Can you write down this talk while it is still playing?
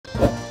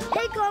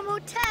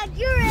tag,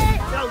 you're it!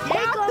 Oh yeah?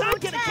 Hey, Combo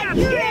Don't get a tag, cap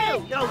you're you! it!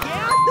 Oh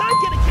yeah?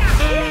 Don't get a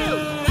cap you!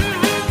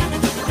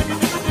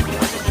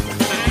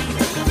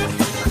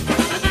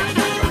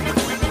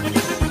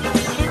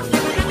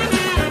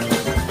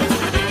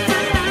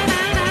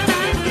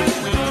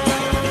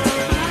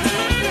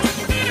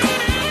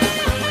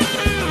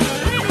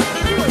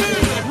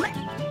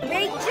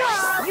 Great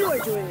job! You are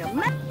doing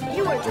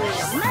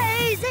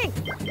amazing!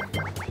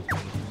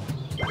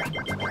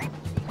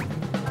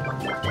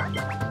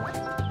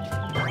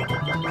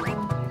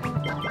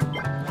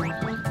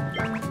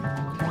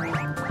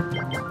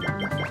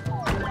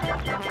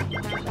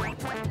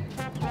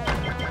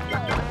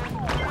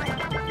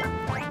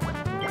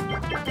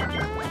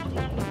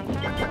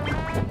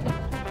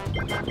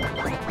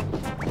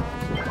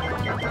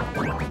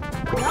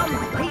 Yum,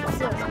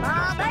 pizza's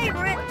my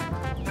favorite!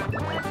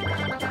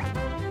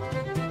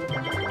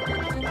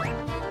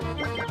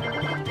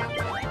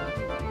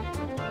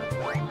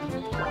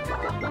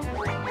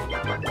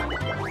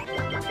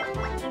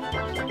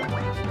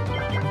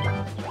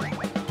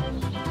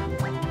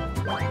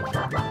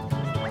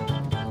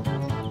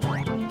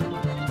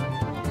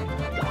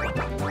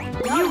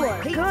 You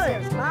are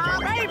good. My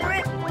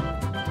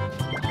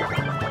favorite.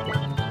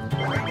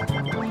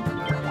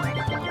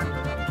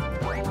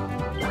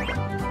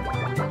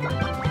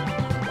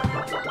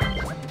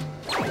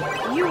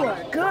 You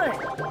are good.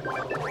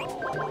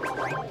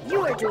 You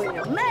are doing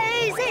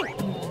amazing.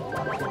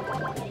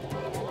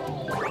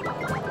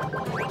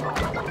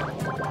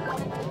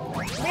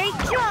 Great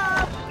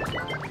job.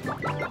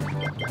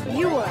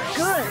 You are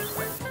good.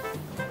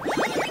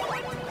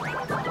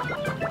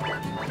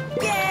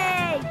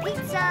 Yay,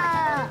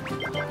 pizza!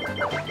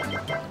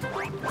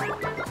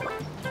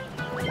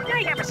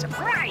 I have a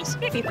surprise,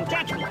 if you can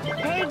catch me.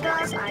 Hey,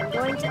 Gus, I'm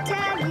going to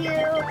tag you.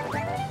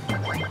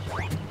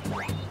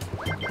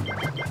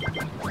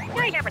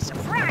 I have a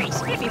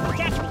surprise, if you can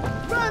catch me.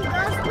 Run,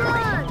 Gus,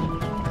 run!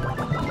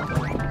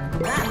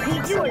 That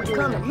pizza will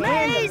come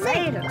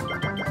amazing!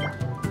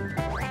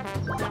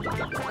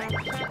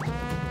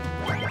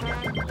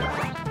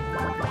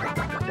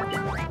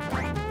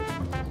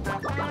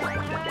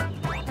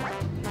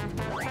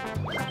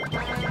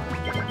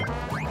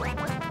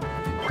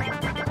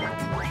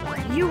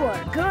 You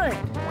are good.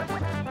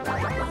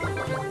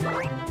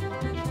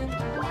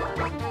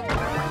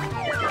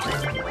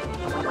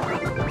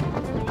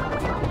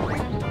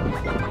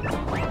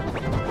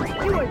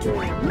 You are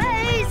doing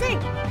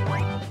amazing.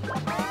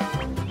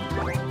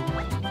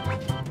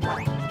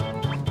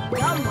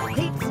 Yum,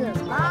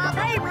 pizza's my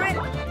favorite.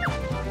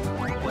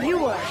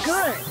 You are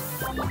good.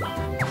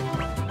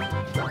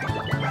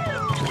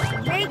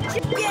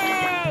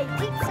 Yay,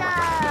 pizza!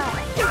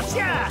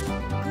 Gotcha!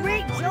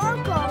 Great job,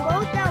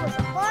 Combo. That was a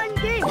fun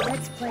game.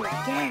 Let's play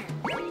again.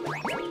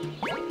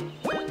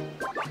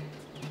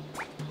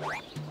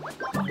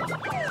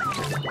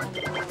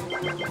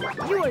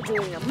 You are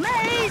doing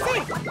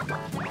amazing.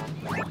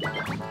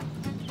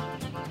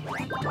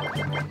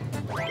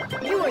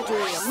 You are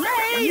doing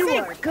amazing. You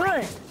are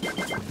good.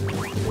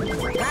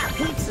 That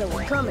pizza will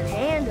come in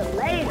handy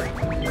later.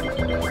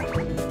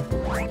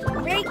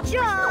 Great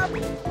job.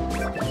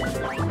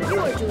 You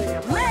are doing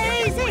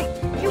amazing.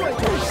 You are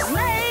doing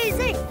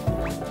amazing.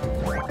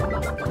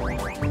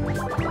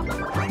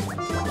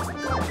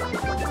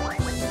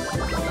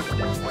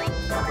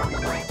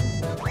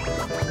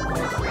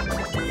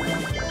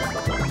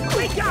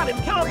 We got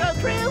him, Combo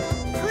Crew!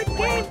 Good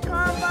game,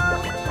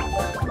 Combo.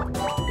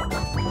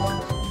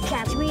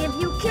 Catch me if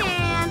you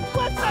can.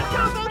 What's up,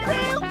 Combo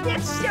Crew?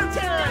 It's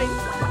showtime!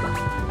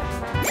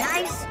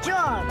 Nice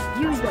job.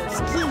 Use those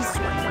keys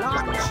to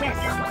unlock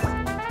chests.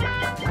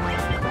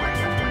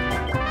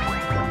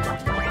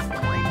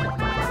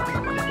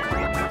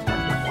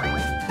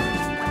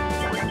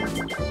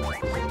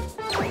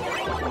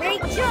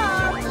 Great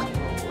job.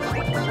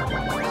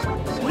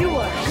 You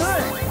are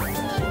good.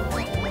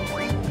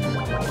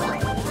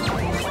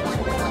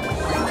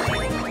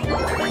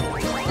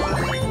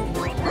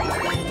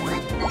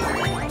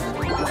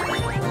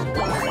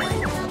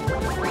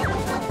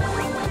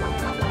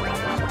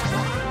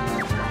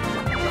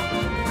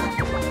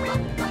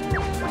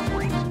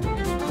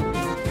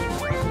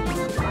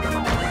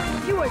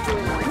 You are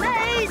doing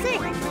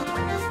amazing.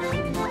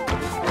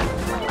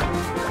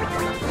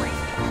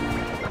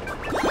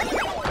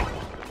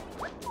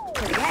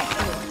 Collect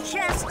your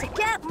chest to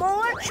get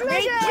more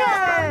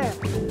treasure.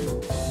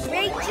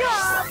 Great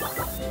job.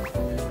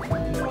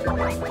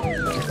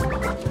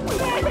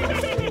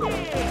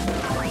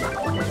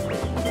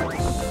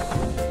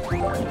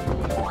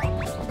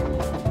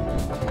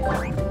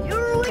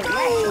 Here we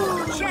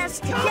go.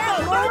 Chest to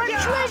get more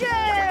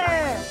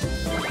treasure.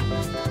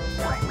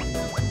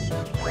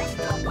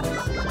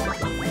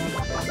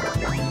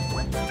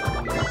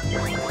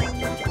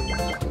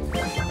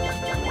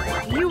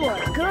 You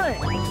are good.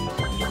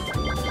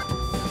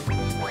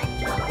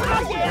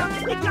 Oh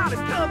yeah! We got him,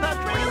 Combo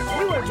Crew!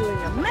 You are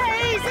doing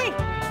amazing.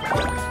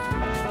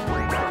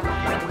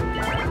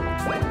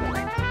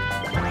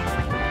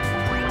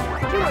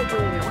 You are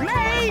doing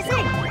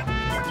amazing.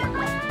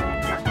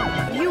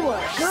 You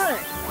are good.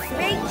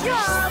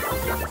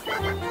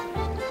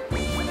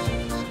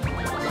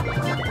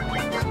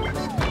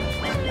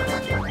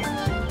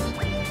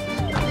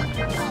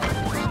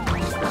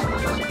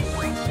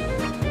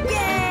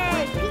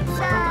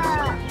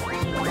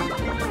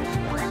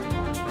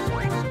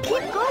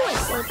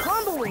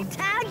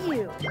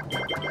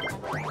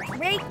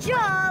 Great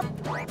job!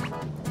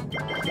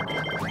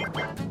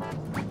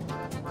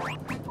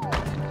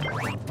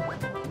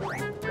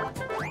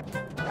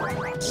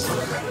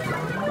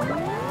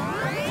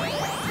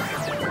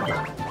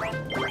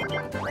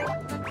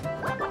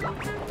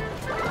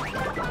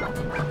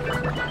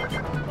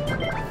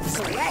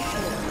 Select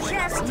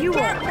just you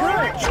are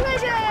good.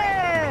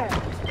 Treasure!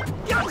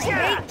 Gotcha!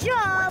 Great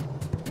job!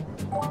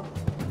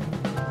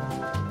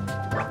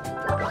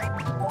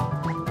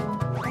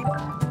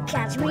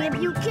 Catch me if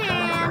you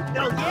can.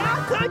 Oh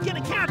yeah? I'm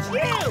gonna catch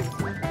you!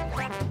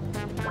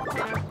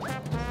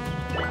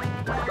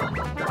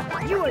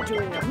 You are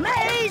doing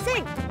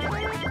amazing!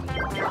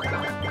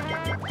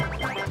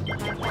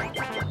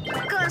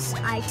 Gus,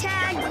 I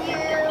tagged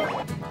you.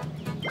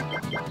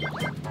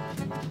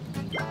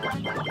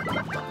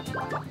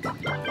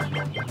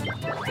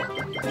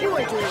 You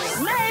are doing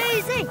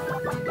amazing!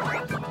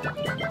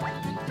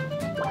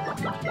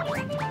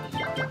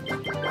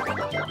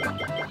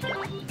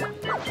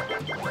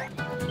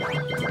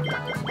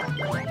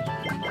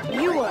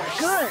 You are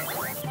good!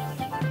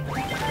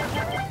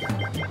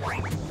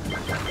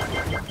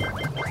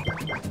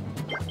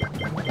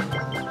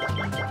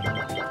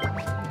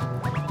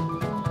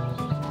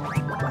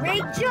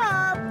 Great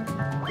job!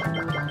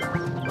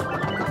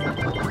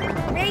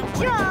 Great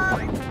job!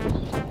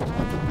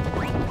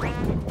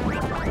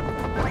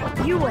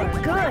 You are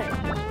good!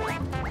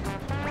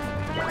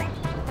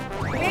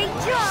 Great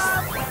job!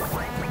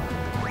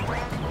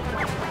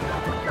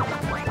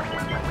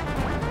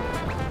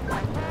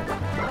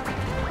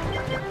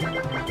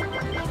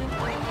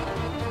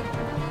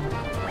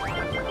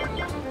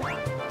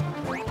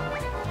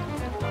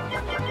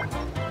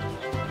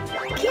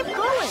 Keep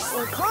going,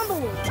 or Combo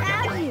will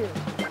tag you.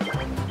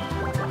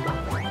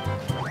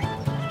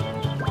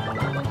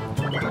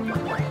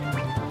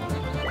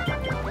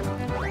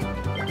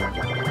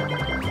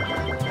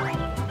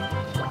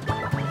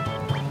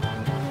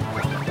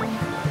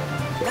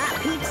 That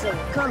pizza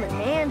will come in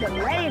handy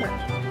later.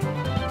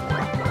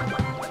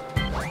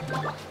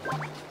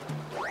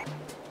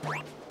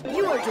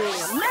 You are doing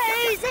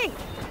amazing!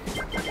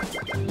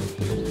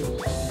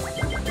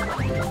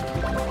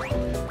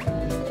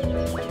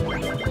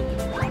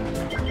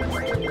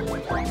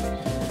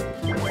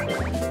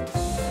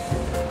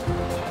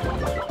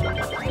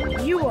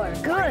 You are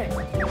good.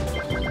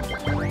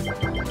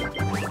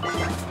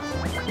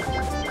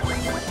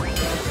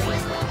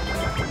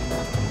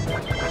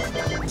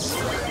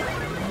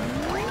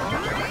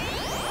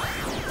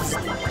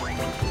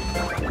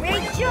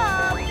 Great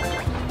job.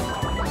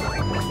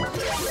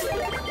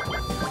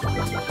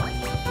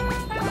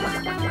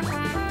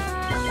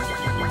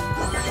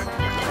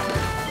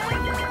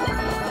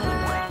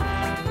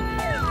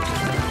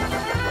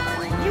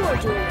 You are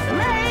doing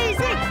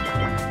amazing.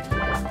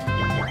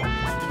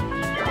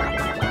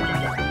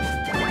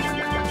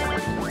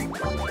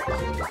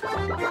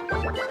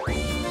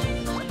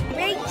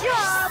 Great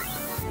job!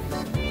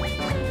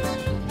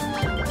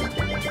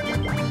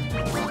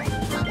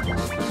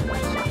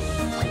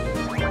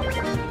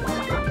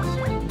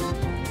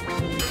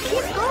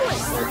 Keep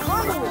going, or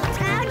Combo will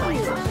tag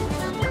you.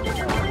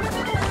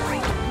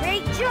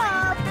 Great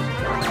job!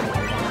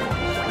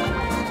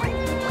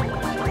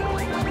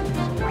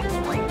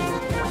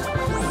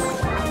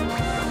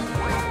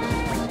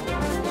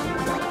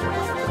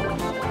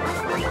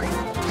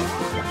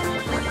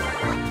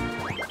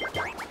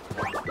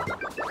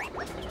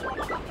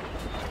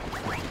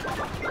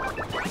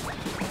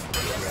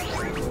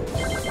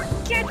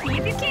 Catch me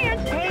if you can.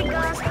 Hey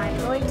Gus, I'm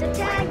going to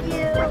tag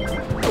you.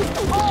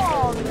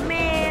 Oh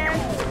man!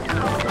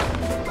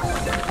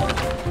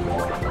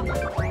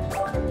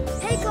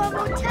 Hey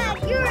Combo, tag,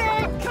 you're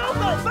in.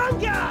 Combo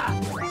Panda!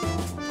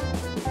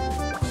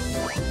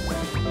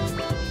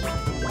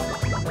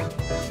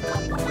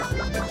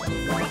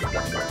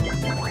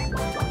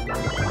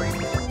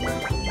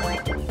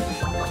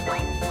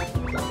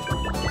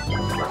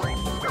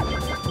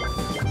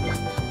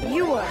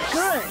 You are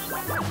good.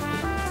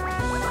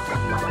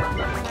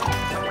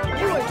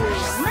 You are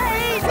doing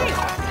amazing.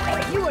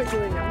 You are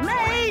doing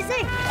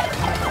amazing.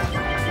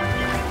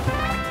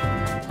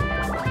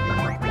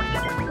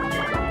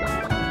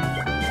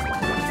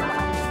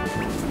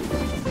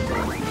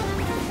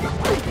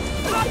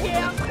 Oh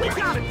yeah! We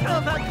got it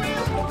covered,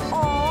 real